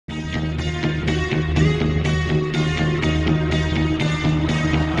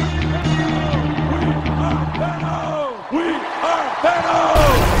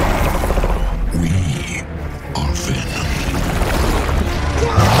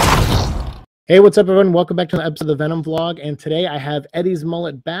Hey, what's up, everyone? Welcome back to the episode of the Venom vlog. And today I have Eddie's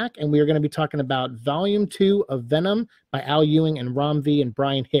mullet back, and we are going to be talking about Volume 2 of Venom by Al Ewing and Rom V and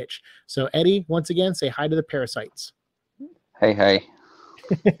Brian Hitch. So, Eddie, once again, say hi to the parasites. Hey, hey.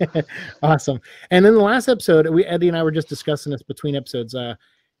 Awesome. And in the last episode, Eddie and I were just discussing this between episodes.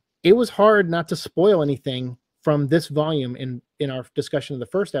 It was hard not to spoil anything from this volume in our discussion of the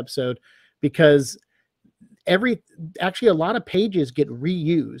first episode, because actually a lot of pages get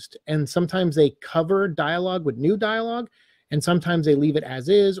reused, and sometimes they cover dialogue with new dialogue, and sometimes they leave it as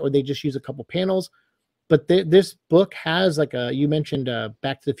is, or they just use a couple panels. But this book has, like, you mentioned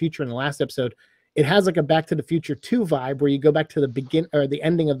Back to the Future in the last episode. It has like a Back to the Future 2 vibe, where you go back to the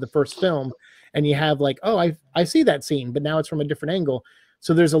ending of the first film, and you have like, oh, I see that scene, but now it's from a different angle.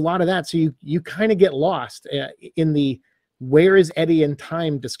 So there's a lot of that. So you kind of get lost in the where is Eddie in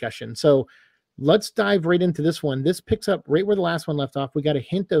time discussion. So let's dive right into this one. This picks up right where the last one left off. We got a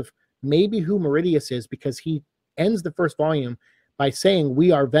hint of maybe who Meridius is, because he ends the first volume by saying,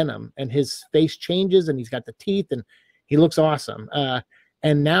 "We are Venom," and his face changes, and he's got the teeth, and he looks awesome.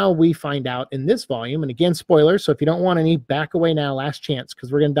 And now we find out in this volume, and again, spoilers, so if you don't want any, back away now, last chance,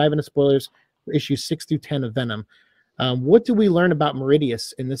 because we're going to dive into spoilers for issues 6 through 10 of Venom. What do we learn about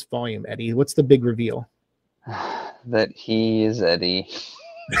Meridius in this volume, Eddie? What's the big reveal? That he is Eddie.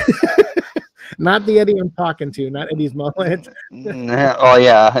 Not the Eddie I'm talking to, not Eddie's mullet. Oh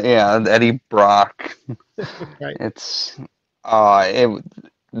yeah, Eddie Brock. Right. It's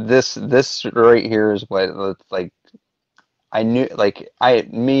this right here is what, like, I knew, like, I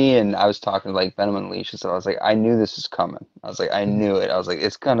was talking to, like, Venom and Leash, so I was like, I knew this was coming. I was like, I knew it. I was like,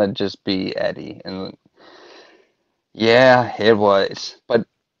 it's gonna just be Eddie. And yeah, it was. But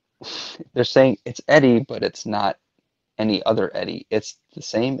they're saying it's Eddie, but it's not any other Eddie. It's the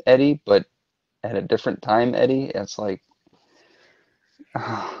same Eddie, but at a different time Eddie. It's like,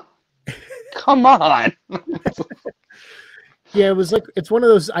 oh, come on. Yeah, it was like, it's one of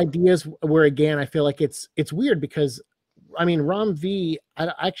those ideas where, again, I feel like it's weird, because I mean, Rom V,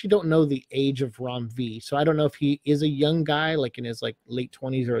 I actually don't know the age of Rom V, so I don't know if he is a young guy, like in his like late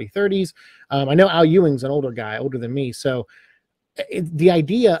 20s, early 30s. I know Al Ewing's an older guy, older than me. So the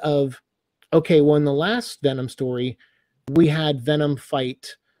idea of, okay, well, in the last Venom story, we had Venom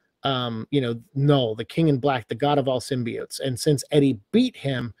fight, Null, the King in Black, the god of all symbiotes. And since Eddie beat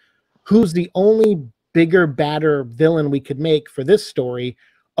him, who's the only bigger, badder villain we could make for this story?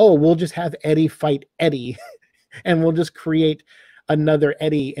 Oh, we'll just have Eddie fight Eddie. And we'll just create another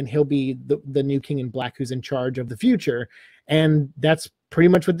Eddie, and he'll be the new King in Black who's in charge of the future. And that's pretty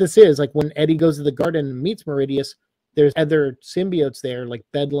much what this is. Like, when Eddie goes to the garden and meets Meridius, there's other symbiotes there, like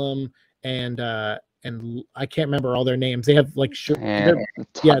Bedlam and I can't remember all their names. They have like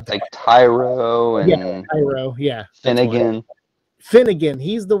like Tyro and Tyro, Finnegan. Finnegan,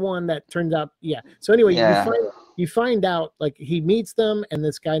 he's the one that turns out, So anyway, you find out, like, he meets them, and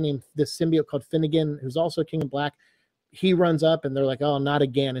this guy named, this symbiote called Finnegan, who's also King in Black, he runs up, and they're like, oh, not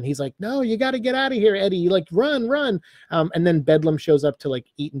again. And he's like, no, you got to get out of here, Eddie. Like, run. And then Bedlam shows up to, like,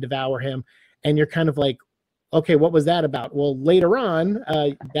 eat and devour him. And you're kind of like, okay, what was that about? Well, later on,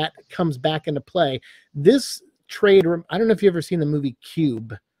 that comes back into play. This trade, I don't know if you've ever seen the movie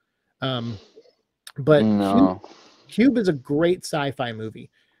Cube, but no. Cube is a great sci-fi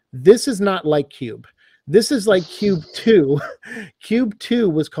movie. This is not like Cube. This is like Cube 2. Cube 2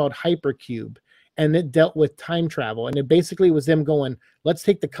 was called Hypercube, and it dealt with time travel. And it basically was them going, let's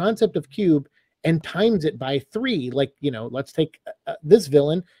take the concept of Cube and times it by 3. Like, let's take this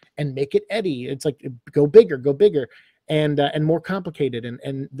villain and make it Eddie. It's like, go bigger, and more complicated,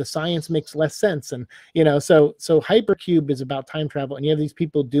 and the science makes less sense. And, so Hypercube is about time travel, and you have these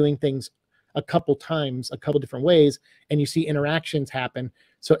people doing things a couple times, a couple different ways, and you see interactions happen.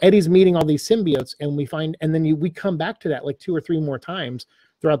 So Eddie's meeting all these symbiotes, and then we come back to that like 2 or 3 more times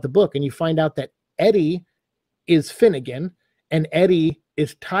throughout the book, and you find out that Eddie is Finnegan, and Eddie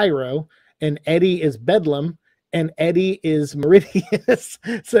is Tyro, and Eddie is Bedlam, and Eddie is Meridius.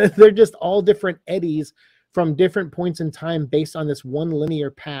 So they're just all different Eddies from different points in time, based on this one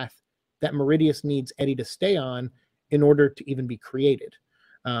linear path that Meridius needs Eddie to stay on in order to even be created.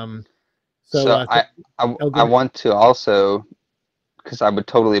 I want to also, because I would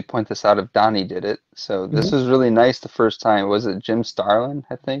totally point this out if Donnie did it. So this was really nice the first time. Was it Jim Starlin,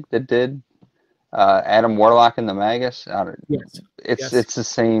 I think, that did Adam Warlock and the Magus? Yes. It's the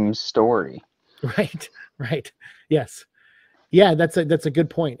same story. Right. Yes. Yeah, that's a good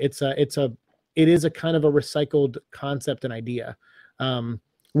point. It is a kind of a recycled concept and idea.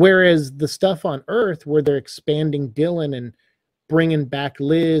 Whereas the stuff on Earth, where they're expanding Dylan and bringing back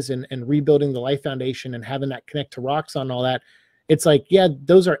Liz and rebuilding the Life Foundation and having that connect to Roxxon and all that, it's like, yeah,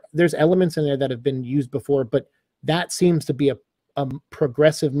 there's elements in there that have been used before, but that seems to be a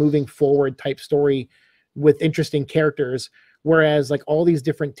progressive, moving forward type story with interesting characters. Whereas like all these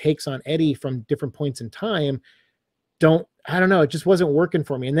different takes on Eddie from different points in time I don't know, it just wasn't working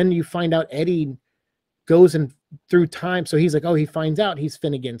for me. And then you find out Eddie goes and through time. So he's like, oh, he finds out he's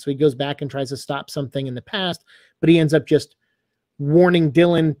Finnegan. So he goes back and tries to stop something in the past, but he ends up just warning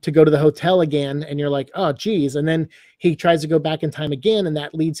Dylan to go to the hotel again. And you're like, oh, geez. And then he tries to go back in time again, and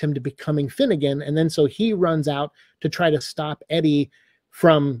that leads him to becoming Finnegan. And then so he runs out to try to stop Eddie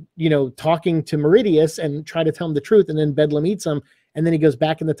from, talking to Meridius and try to tell him the truth. And then Bedlam eats him. And then he goes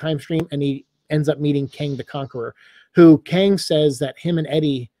back in the time stream and he ends up meeting Kang the Conqueror, who Kang says that him and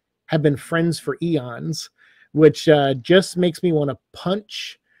Eddie have been friends for eons, which just makes me want to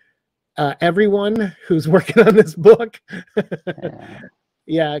punch everyone who's working on this book.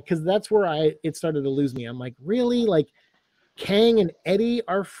 Yeah, because that's where it started to lose me. I'm like, really? Like, Kang and Eddie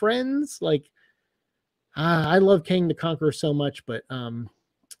are friends? Like, I love Kang the Conqueror so much, but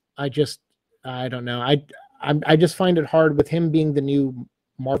I don't know. I just find it hard with him being the new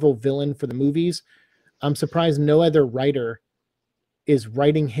Marvel villain for the movies. I'm surprised no other writer is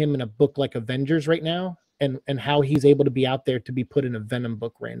writing him in a book like Avengers right now, and how he's able to be out there to be put in a Venom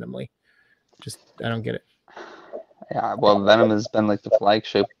book randomly. I don't get it. Yeah, well, Venom has been like the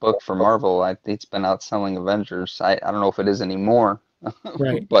flagship book for Marvel. It's been outselling Avengers. I don't know if it is anymore.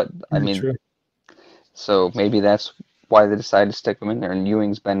 Right. But I mean, true. So maybe that's why they decided to stick him in there. And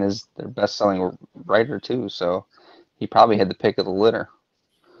Ewing's been their best-selling writer too, so he probably had the pick of the litter.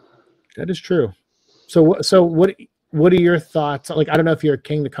 That is true. So what are your thoughts? Like, I don't know if you're a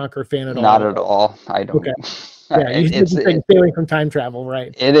King the Conqueror fan at all. Not at all. I don't. Okay. Yeah, you stay away from time travel,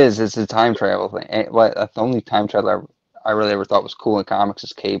 right? It is. It's a time travel thing. The only time travel I really ever thought was cool in comics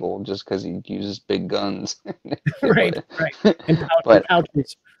is Cable, just because he uses big guns. Right. And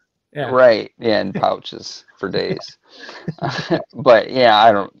pouches. Yeah. Right. Yeah, and pouches for days. But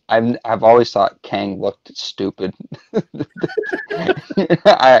yeah, I've always thought Kang looked stupid.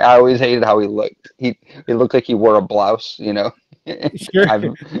 I always hated how he looked. He looked like he wore a blouse, Sure.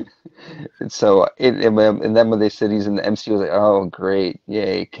 And then when they said he's in the MCU, I was like, oh great,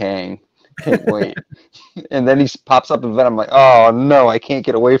 yay, Kang. Can't wait. And then he pops up in Venom. I'm like, oh no, I can't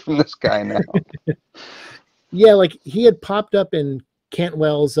get away from this guy now. Yeah, like he had popped up in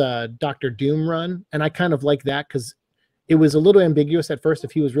Cantwell's Doctor Doom run, and I kind of like that because it was a little ambiguous at first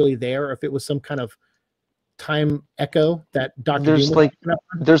if he was really there or if it was some kind of time echo that Doctor Doom.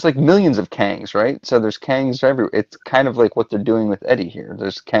 There's like millions of Kangs, right? So there's Kangs everywhere. It's kind of like what they're doing with Eddie here.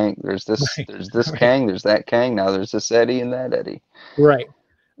 There's Kang. There's this. Right. There's this right. Kang. There's that Kang. Now there's this Eddie and that Eddie. Right.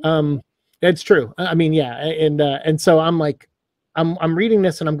 It's true. I mean, yeah, and so I'm like, I'm reading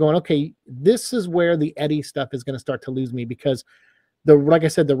this and I'm going, okay, this is where the Eddie stuff is going to start to lose me because like I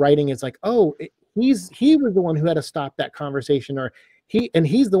said, the writing is like, oh, he was the one who had to stop that conversation, or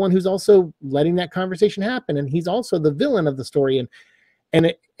he's the one who's also letting that conversation happen, and he's also the villain of the story,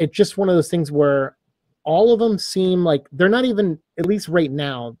 and it's just one of those things where all of them seem like they're not even, at least right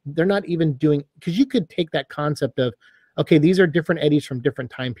now, they're not even doing, because you could take that concept of, okay, these are different Eddies from different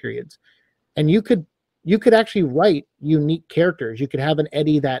time periods, and you could actually write unique characters. You could have an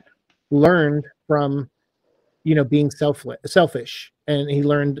Eddie that learned from being selfish, and he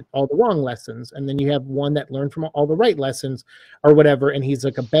learned all the wrong lessons, and then you have one that learned from all the right lessons or whatever, and he's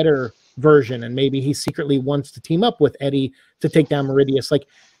like a better version, and maybe he secretly wants to team up with Eddie to take down Meridius. Like,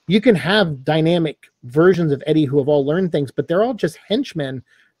 you can have dynamic versions of Eddie who have all learned things, but they're all just henchmen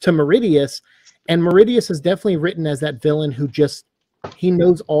to Meridius, and Meridius is definitely written as that villain who he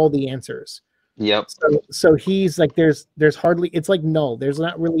knows all the answers. Yep. So he's like, there's hardly, it's like, no, there's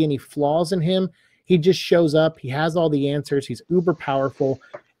not really any flaws in him. He just shows up. He has all the answers. He's uber powerful,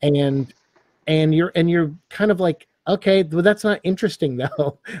 and you're kind of like, okay, well, that's not interesting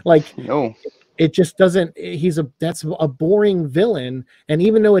though. Like, no, it just doesn't. That's a boring villain. And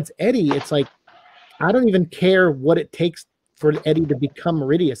even though it's Eddie, it's like, I don't even care what it takes for Eddie to become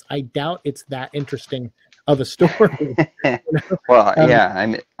Meridius. I doubt it's that interesting of a story. Well, yeah, I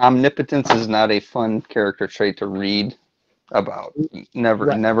mean, omnipotence is not a fun character trait to read about.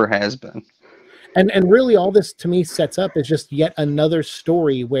 Never has been. And really all this to me sets up is just yet another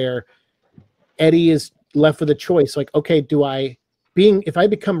story where Eddie is left with a choice. Like, okay, if I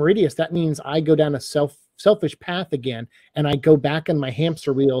become Meridius, that means I go down a selfish path again, and I go back on my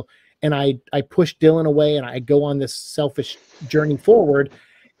hamster wheel, and I push Dylan away, and I go on this selfish journey forward,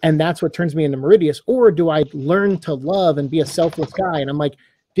 and that's what turns me into Meridius. Or do I learn to love and be a selfless guy? And I'm like,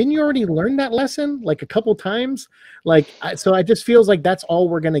 didn't you already learn that lesson like a couple times? Like, so it just feels like that's all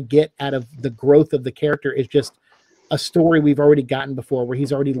we're going to get out of the growth of the character is just a story we've already gotten before, where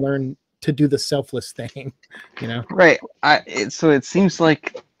he's already learned to do the selfless thing, you know? Right. So it seems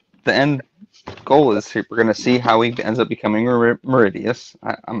like the end goal is we're going to see how he ends up becoming Meridius.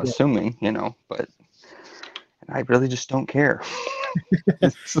 I'm Yeah. assuming, but I really just don't care.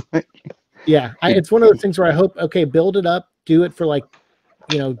 It's like, Yeah, it's one of those things where I hope, okay, build it up, do it for like,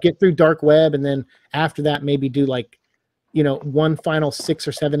 get through Dark Web, and then after that, maybe do like, one final 6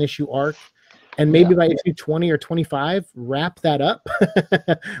 or 7 issue arc, and maybe by issue 20 or 25, wrap that up,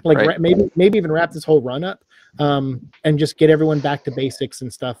 like right. maybe even wrap this whole run up, and just get everyone back to basics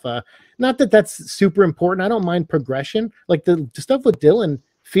and stuff. Not that that's super important. I don't mind progression. Like the stuff with Dylan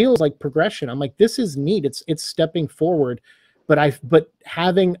feels like progression. I'm like, this is neat. It's stepping forward. But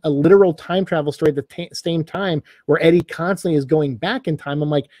having a literal time travel story at the same time where Eddie constantly is going back in time, I'm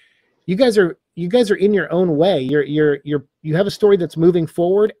like, you guys are in your own way. You have a story that's moving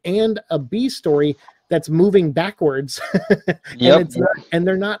forward and a B story that's moving backwards. Yep. And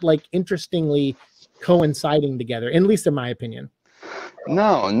they're not like interestingly coinciding together, at least in my opinion.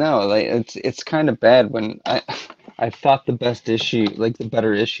 No, like it's kind of bad when I thought the best issue, like the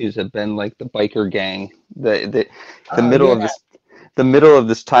better issues, have been like the biker gang. The middle of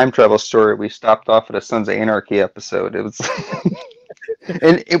this time travel story. We stopped off at a Sons of Anarchy episode. It was,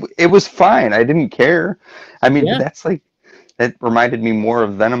 and it was fine. I didn't care. I mean, that reminded me more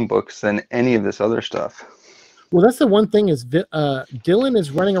of Venom books than any of this other stuff. Well, that's the one thing is Dylan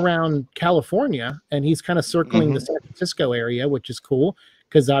is running around California, and he's kind of circling the San Francisco area, which is cool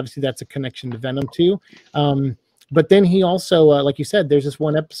because obviously that's a connection to Venom too. But then he also, like you said, there's this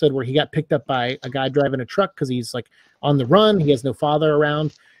one episode where he got picked up by a guy driving a truck because he's like on the run. He has no father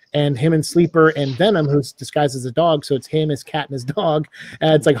around. And him and Sleeper and Venom, who's disguised as a dog, so it's him, his cat, and his dog.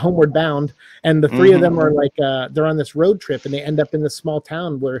 It's like Homeward Bound, and the three of them are like they're on this road trip, and they end up in this small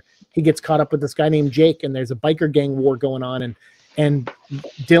town where he gets caught up with this guy named Jake, and there's a biker gang war going on, and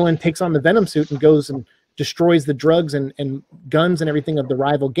Dylan takes on the Venom suit and goes and destroys the drugs and guns and everything of the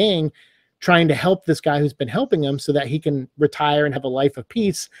rival gang, trying to help this guy who's been helping him so that he can retire and have a life of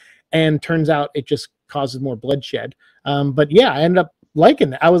peace. And turns out it just causes more bloodshed. But yeah, I ended up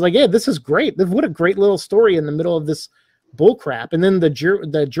liking it. I was like, yeah, this is great. What a great little story in the middle of this bull crap. And then the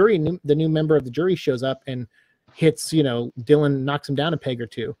new member of the jury shows up and hits, Dylan knocks him down a peg or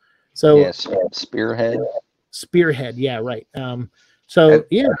two. So yes, Spearhead. Yeah, right. It's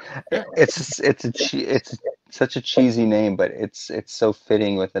such a cheesy name, but it's so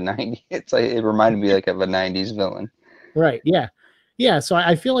fitting with the 90s. It's like it reminded me like of a 90s villain. Right. Yeah. Yeah. So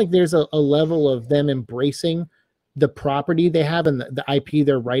I feel like there's a level of them embracing the property they have and the IP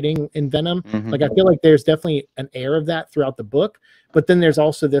they're writing in Venom. Like I feel like there's definitely an air of that throughout the book, but then there's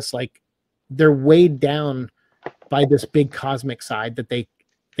also this like they're weighed down by this big cosmic side that they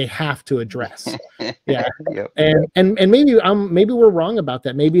have to address. Yeah. Yep. And maybe we're wrong about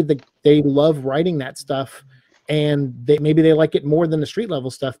that. Maybe they love writing that stuff and maybe they like it more than the street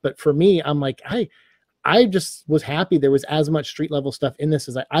level stuff. But for me, I'm like, I just was happy there was as much street level stuff in this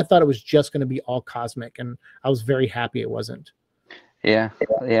as I thought it was just going to be all cosmic, and I was very happy it wasn't. Yeah.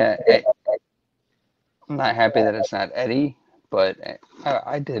 I'm not happy that it's not Eddie, but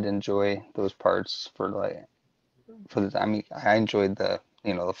I did enjoy those parts I mean, I enjoyed the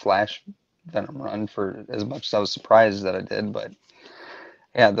Flash Venom run for as much as I was surprised that I did, but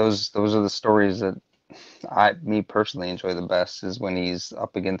yeah, those are the stories that me personally enjoy the best, is when he's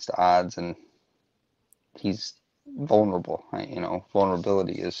up against odds and he's vulnerable.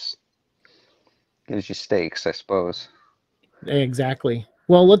 Vulnerability gives you stakes, I suppose. Exactly.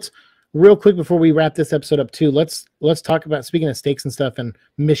 Well, let's real quick before we wrap this episode up too. Let's talk about, speaking of stakes and stuff and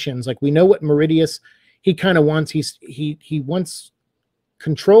missions. Like we know what Meridius he kind of wants. He wants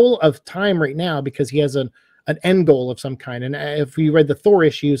control of time right now because he has an end goal of some kind. And if you read the Thor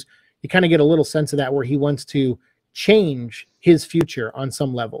issues, you kind of get a little sense of that, where he wants to change his future on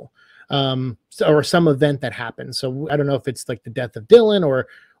some level. Or some event that happens. So I don't know if it's like the death of Dylan or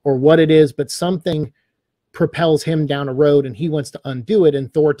what it is, but something propels him down a road and he wants to undo it.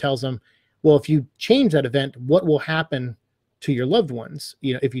 And Thor tells him, well, if you change that event, what will happen to your loved ones,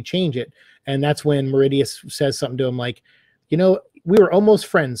 if you change it? And that's when Meridius says something to him like, we were almost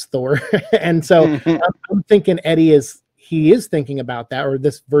friends, Thor. And so I'm thinking Eddie is thinking about that, or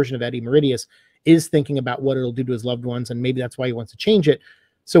this version of Eddie, Meridius, is thinking about what it'll do to his loved ones. And maybe that's why he wants to change it.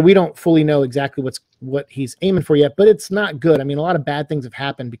 So we don't fully know exactly what he's aiming for yet, but it's not good. I mean, a lot of bad things have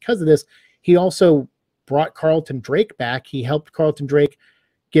happened because of this. He also brought Carlton Drake back. He helped Carlton Drake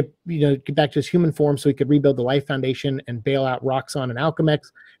get back to his human form so he could rebuild the Life Foundation and bail out Roxxon and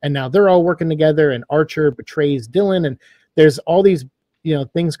Alchemax. And now they're all working together, and Archer betrays Dylan. And there's all these,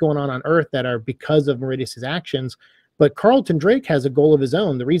 things going on Earth that are because of Meridius's actions. But Carlton Drake has a goal of his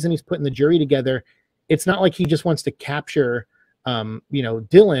own. The reason he's putting the jury together, it's not like he just wants to capture,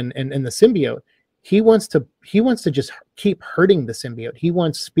 Dylan and the symbiote. He wants to just keep hurting the symbiote. He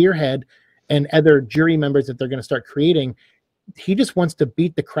wants Spearhead and other jury members that they're going to start creating. He just wants to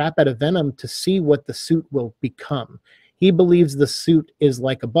beat the crap out of Venom to see what the suit will become. He believes the suit is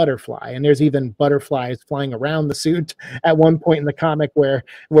like a butterfly, and there's even butterflies flying around the suit at one point in the comic where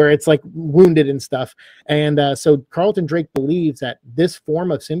it's like wounded and stuff. And so Carlton Drake believes that this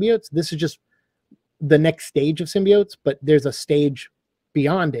form of symbiotes, this is just the next stage of symbiotes, but there's a stage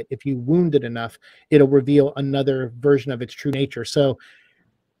beyond it. If you wound it enough, it'll reveal another version of its true nature. So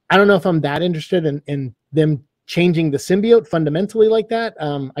I don't know if I'm that interested in them changing the symbiote fundamentally like that.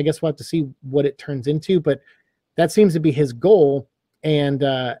 I guess we'll have to see what it turns into, but that seems to be his goal. And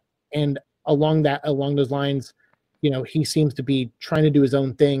along those lines, he seems to be trying to do his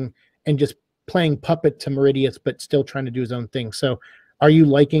own thing and just playing puppet to Meridius, but still trying to do his own thing. So are you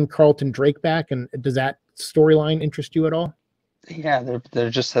liking Carlton Drake back, and does that storyline interest you at all? Yeah, there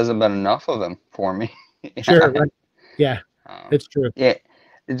just hasn't been enough of him for me. Sure. Right. Yeah, it's true. Yeah,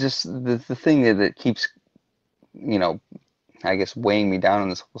 it's just the thing that keeps, I guess weighing me down in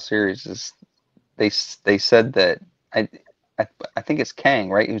this whole series is they said that I think it's Kang,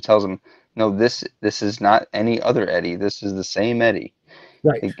 right, who tells him, no, this is not any other Eddie. This is the same Eddie.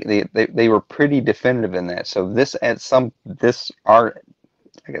 Right. They were pretty definitive in that. So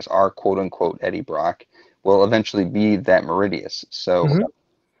our quote unquote Eddie Brock will eventually be that Meridius. So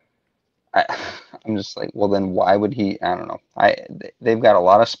I'm just like, well, then why would he? I don't know. They've got a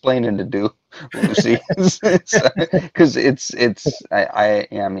lot of splaining to do, Lucy, because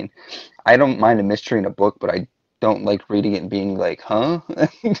I mean, I don't mind a mystery in a book, but I don't like reading it and being like, huh?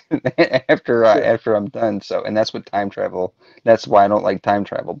 after I'm done. So, and that's what time travel. That's why I don't like time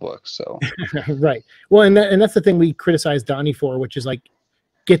travel books. So, right. Well, and that's the thing we criticize Donnie for, which is like,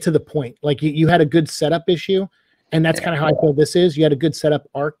 get to the point. Like you had a good setup issue, and that's kind of how I feel this is. You had a good setup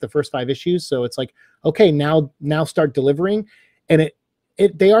arc the first 5 issues, so it's like, okay, now start delivering, and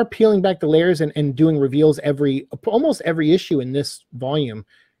they are peeling back the layers and doing reveals almost every issue in this volume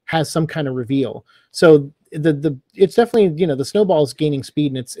has some kind of reveal. So it's definitely, the snowball is gaining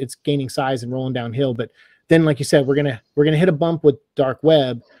speed and it's gaining size and rolling downhill. But then, like you said, we're gonna hit a bump with Dark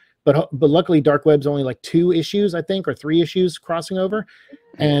Web, but luckily Dark Web's only like 2 issues, I think, or 3 issues crossing over,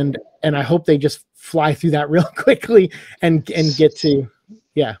 and I hope they just fly through that real quickly and get to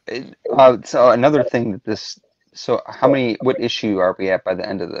So another thing so what issue are we at by the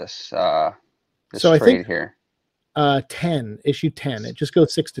end of this so I think here? 10, issue 10. It just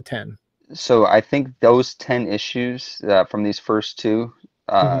goes 6 to 10. So I think those 10 issues from these first 2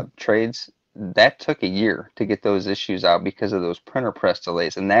 trades, that took a year to get those issues out because of those printer press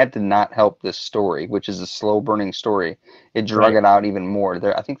delays, and that did not help this story, which is a slow burning story. It drug it out even more.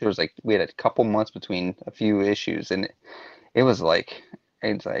 I think we had a couple months between a few issues, and it's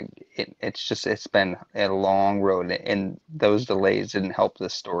been a long road, and those delays didn't help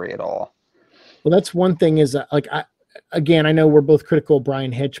this story at all. Well, that's one thing is I know we're both critical of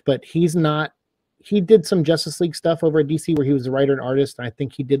Brian Hitch, but he did some Justice League stuff over at DC where he was a writer and artist, and I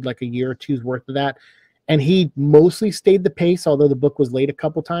think he did like a year or two's worth of that, and he mostly stayed the pace, although the book was late a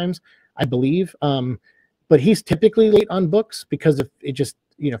couple times, I believe. But he's typically late on books because of it just,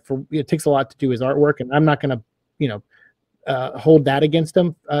 it takes a lot to do his artwork, and I'm not going to hold that against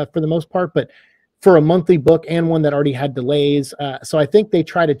him for the most part, but for a monthly book and one that already had delays. So I think they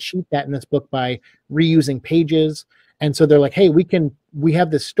try to cheat that in this book by reusing pages. And so they're like, hey, we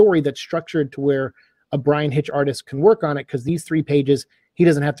have this story that's structured to where a Brian Hitch artist can work on it, because these 3 pages, he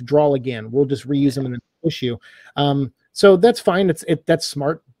doesn't have to draw again. We'll just reuse them in the issue. So that's fine. That's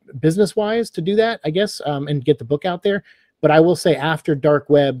smart business-wise to do that, I guess, and get the book out there. But I will say after Dark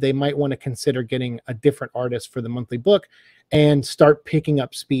Web, they might want to consider getting a different artist for the monthly book and start picking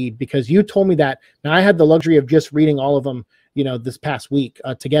up speed, because you told me that. Now, I had the luxury of just reading all of them, this past week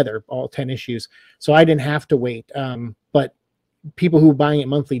together, all 10 issues. So I didn't have to wait. But people who were buying it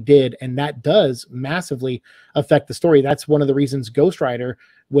monthly did, and that does massively affect the story. That's one of the reasons Ghost Rider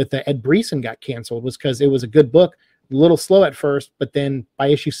with Ed Brisson got canceled, was because it was a good book, a little slow at first, but then by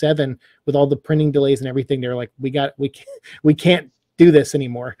issue 7, with all the printing delays and everything, they're like, we can't do this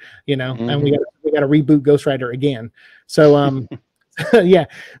anymore, and we got to reboot Ghost Rider again. So yeah,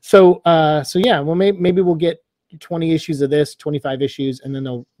 well, maybe we'll get 20 issues of this, 25 issues, and then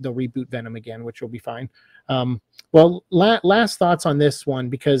they'll reboot Venom again, which will be fine. Well, last thoughts on this one,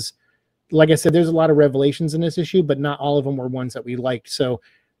 because like I said, there's a lot of revelations in this issue, but not all of them were ones that we liked. So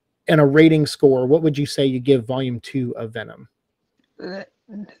in a rating score, what would you say you give volume 2 of Venom?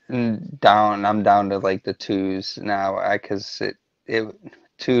 down. I'm down to like the twos now. Because it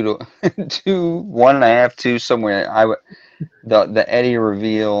 1.5, 2 somewhere. The Eddie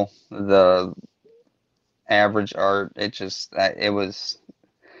reveal, the average art. It was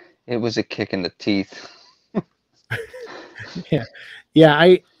a kick in the teeth. Yeah, yeah.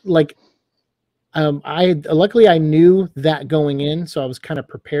 I luckily I knew that going in, so I was kind of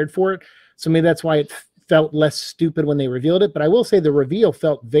prepared for it. So maybe that's why it felt less stupid when they revealed it. But I will say the reveal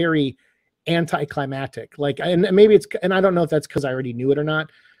felt very anticlimactic. Like, and maybe it's, and I don't know if that's because I already knew it or not.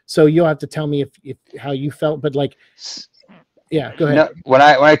 So you'll have to tell me if how you felt. But like, yeah, go ahead. No, when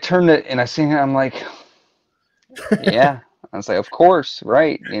I turned it and I seen it, I'm like, yeah. I was like, of course,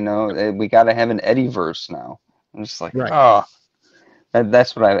 right? You know, we got to have an Eddie verse now. I'm just like, Right. oh,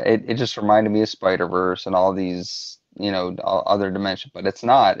 that's what it just reminded me of Spider-Verse and all these, you know, other dimensions. But it's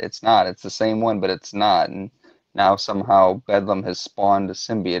not. It's not. It's the same one, but it's not. And now somehow Bedlam has spawned a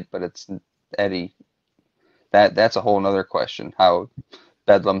symbiote, but it's Eddie. That's a whole nother question. How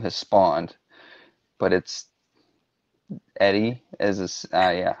Bedlam has spawned, but it's Eddie as a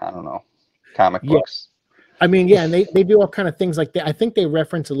yeah, I don't know, comic Yeah. books. I mean, yeah, and they do all kind of things like that. I think they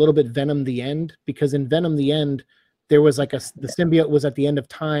reference a little bit Venom the End, because in Venom the End, there was like the symbiote was at the end of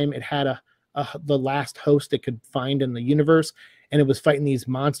time. It had the last host it could find in the universe, and it was fighting these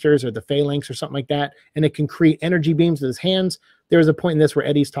monsters or the phalanx or something like that, and it can create energy beams with his hands. There was a point in this where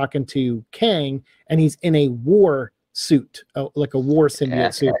Eddie's talking to Kang, and he's in a war suit, like a war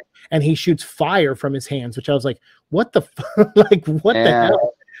symbiote suit, and he shoots fire from his hands, which I was like, what the like, what the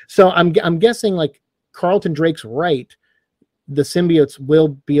hell? So I'm guessing like Carlton Drake's right. The symbiotes will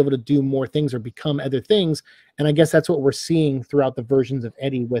be able to do more things or become other things. And I guess that's what we're seeing throughout the versions of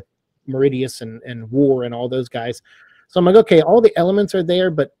Eddie with Meridius and War and all those guys. So I'm like, okay, all the elements are there,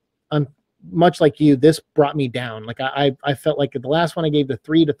 but much like you, this brought me down. Like I felt like the last one I gave the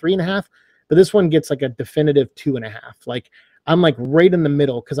 3 to 3.5, but this one gets like a definitive 2.5. Like I'm like right in the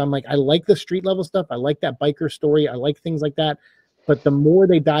middle, because I'm like, I like the street level stuff. I like that biker story. I like things like that. But the more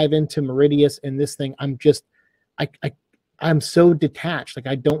they dive into Meridius and this thing, I'm just, I'm so detached. Like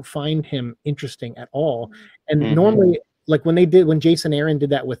I don't find him interesting at all. And normally, like when Jason Aaron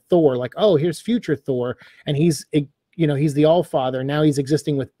did that with Thor, like, oh, here's future Thor, and he's, you know, he's the All Father. Now he's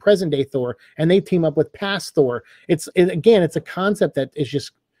existing with present day Thor, and they team up with past Thor. Again, it's a concept that is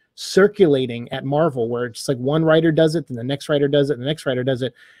just circulating at Marvel, where it's like one writer does it, then the next writer does it, and the next writer does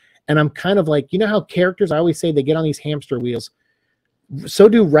it. And I'm kind of like, you know how characters, I always say they get on these hamster wheels. So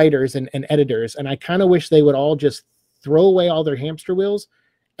do writers and editors. And I kind of wish they would all just throw away all their hamster wheels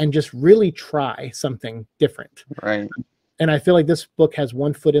and just really try something different. Right. And I feel like this book has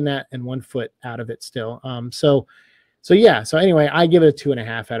 1 foot in that and 1 foot out of it still. So yeah. So anyway, I give it a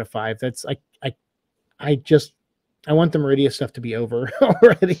 2.5 out of 5. That's I want the Meridius stuff to be over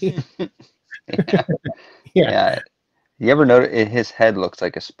already. Yeah. You ever notice his head looks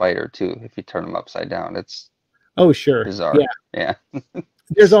like a spider too? If you turn him upside down, it's sure. bizarre. Yeah.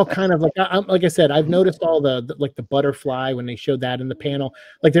 There's all kind of like, like I said, I've noticed all the like the butterfly when they showed that in the panel.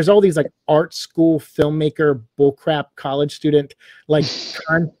 Like there's all these like art school filmmaker bullcrap college student like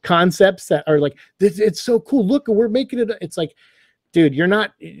concepts that are like, it's so cool. Look, we're making it. It's like, dude, you're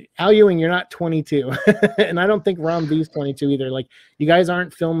not Al Ewing. You're not 22, and I don't think Ron V's 22 either. Like you guys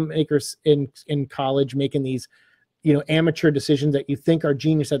aren't filmmakers in college making these, you know, amateur decisions that you think are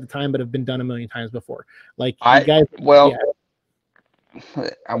genius at the time, but have been done a million times before. Like you guys,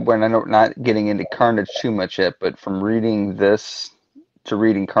 when I know not getting into Carnage too much yet, but from reading this to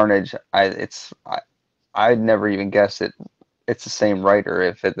reading Carnage, I'd never even guessed it's the same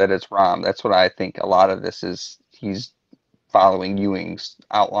writer that it's Rom. That's what I think. A lot of this is he's following Ewing's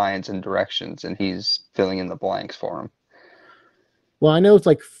outlines and directions, and he's filling in the blanks for him. Well, I know it's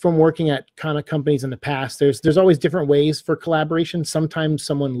like from working at kind of companies in the past, there's always different ways for collaboration. Sometimes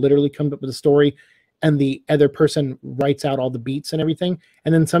someone literally comes up with a story and the other person writes out all the beats and everything.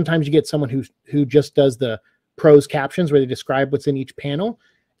 And then sometimes you get someone who just does the prose captions where they describe what's in each panel.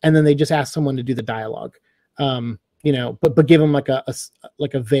 And then they just ask someone to do the dialogue, you know, but give them like a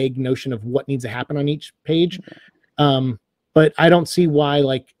vague notion of what needs to happen on each page. But I don't see why,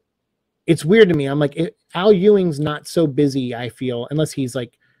 like, it's weird to me. I'm like, Al Ewing's not so busy, I feel, unless he's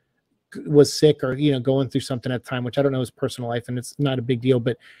like was sick or, you know, going through something at the time, which I don't know his personal life, and it's not a big deal.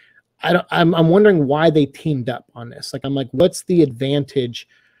 But I'm wondering why they teamed up on this. Like, I'm like, what's the advantage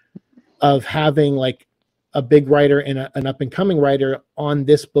of having like a big writer and an up and coming writer on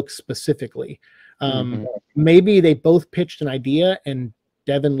this book specifically? Maybe they both pitched an idea and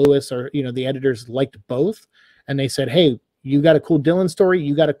Devin Lewis or, you know, the editors liked both, and they said, hey, you got a cool Dylan story,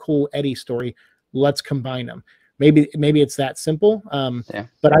 you got a cool Eddie story, let's combine them. maybe it's that simple. Yeah.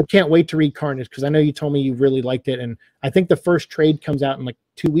 But I can't wait to read Carnage, because I know you told me you really liked it, and I think the first trade comes out in like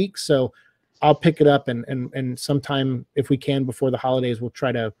 2 weeks, so I'll pick it up, and sometime if we can before the holidays, we'll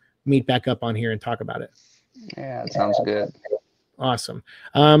try to meet back up on here and talk about it. Yeah, it sounds good. Awesome.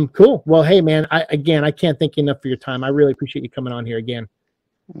 Cool. Well, hey man, I can't thank you enough for your time. I really appreciate you coming on here again.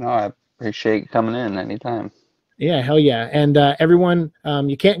 No, I appreciate coming in anytime. Yeah, hell yeah. And everyone,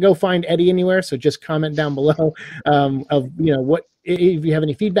 you can't go find Eddie anywhere, so just comment down below of what, if you have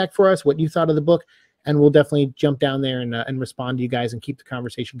any feedback for us, what you thought of the book, and we'll definitely jump down there and respond to you guys and keep the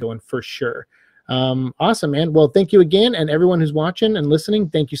conversation going for sure. Awesome, man. Well, thank you again, and everyone who's watching and listening,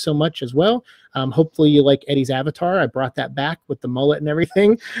 thank you so much as well. Hopefully you like Eddie's avatar. I brought that back with the mullet and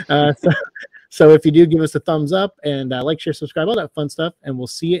everything. So if you do, give us a thumbs up and like, share, subscribe, all that fun stuff, and we'll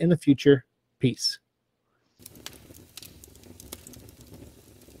see you in the future. Peace.